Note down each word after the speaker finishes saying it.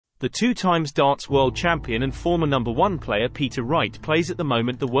The two-time darts world champion and former #1 player Peter Wright plays at the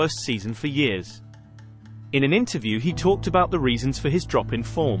moment the worst season for years. In an interview he talked about the reasons for his drop in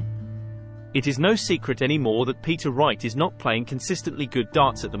form. It is no secret anymore that Peter Wright is not playing consistently good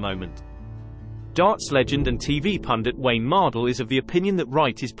darts at the moment. Darts legend and TV pundit Wayne Mardle is of the opinion that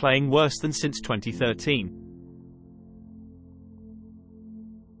Wright is playing worse than since 2013.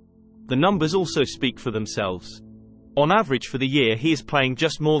 The numbers also speak for themselves. On average for the year he is playing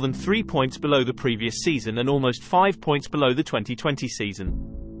just more than 3 points below the previous season and almost 5 points below the 2020 season.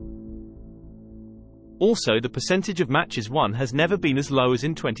 Also, the percentage of matches won has never been as low as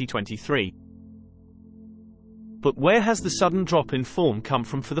in 2023. But where has the sudden drop in form come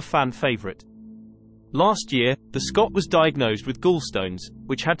from for the fan favourite? Last year, the Scot was diagnosed with gallstones,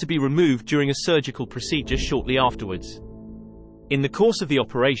 which had to be removed during a surgical procedure shortly afterwards. In the course of the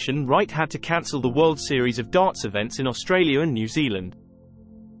operation, Wright had to cancel the World Series of Darts events in Australia and New Zealand.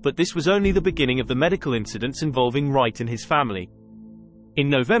 But this was only the beginning of the medical incidents involving Wright and his family. In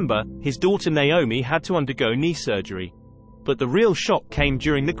November, his daughter Naomi had to undergo knee surgery. But the real shock came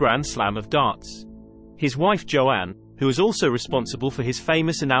during the Grand Slam of Darts. His wife Joanne, who was also responsible for his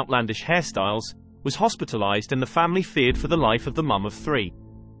famous and outlandish hairstyles, was hospitalized and the family feared for the life of the mum of 3.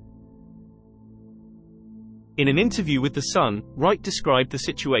 In an interview with The Sun, Wright described the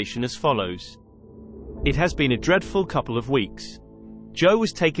situation as follows. "It has been a dreadful couple of weeks. Jo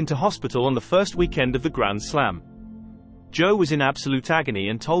was taken to hospital on the first weekend of the Grand Slam. Jo was in absolute agony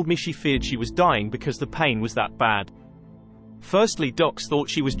and told me she feared she was dying because the pain was that bad. Firstly, docs thought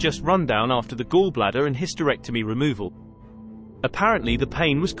she was just run down after the gallbladder and hysterectomy removal. Apparently the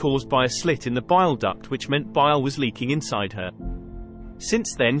pain was caused by a slit in the bile duct, which meant bile was leaking inside her.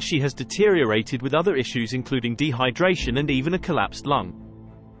 Since then she has deteriorated with other issues including dehydration and even a collapsed lung.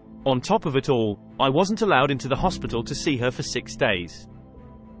 On top of it all, I wasn't allowed into the hospital to see her for 6 days.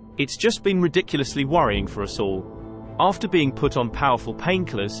 It's just been ridiculously worrying for us all." After being put on powerful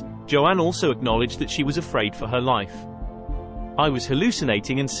painkillers, Joanne also acknowledged that she was afraid for her life. "I was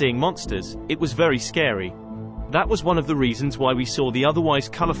hallucinating and seeing monsters. It was very scary. That was one of the reasons why we saw the otherwise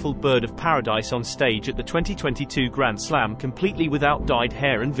colorful bird of paradise on stage at the 2022 Grand Slam completely without dyed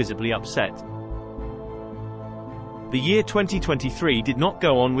hair and visibly upset." The year 2023 did not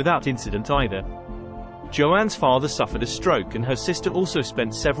go on without incident either. Joanne's father suffered a stroke and her sister also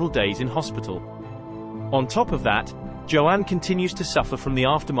spent several days in hospital. On top of that, Joanne continues to suffer from the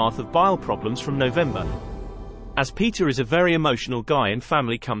aftermath of bile problems from November. As Peter is a very emotional guy and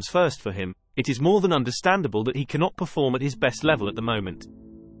family comes first for him, it is more than understandable that he cannot perform at his best level at the moment.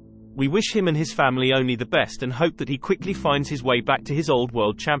 We wish him and his family only the best and hope that he quickly finds his way back to his old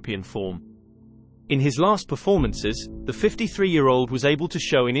world champion form. In his last performances, the 53-year-old was able to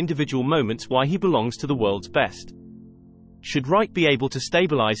show in individual moments why he belongs to the world's best. Should Wright be able to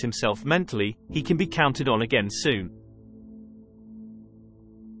stabilize himself mentally, he can be counted on again soon.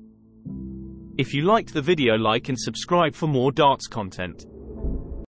 If you liked the video, like and subscribe for more darts content.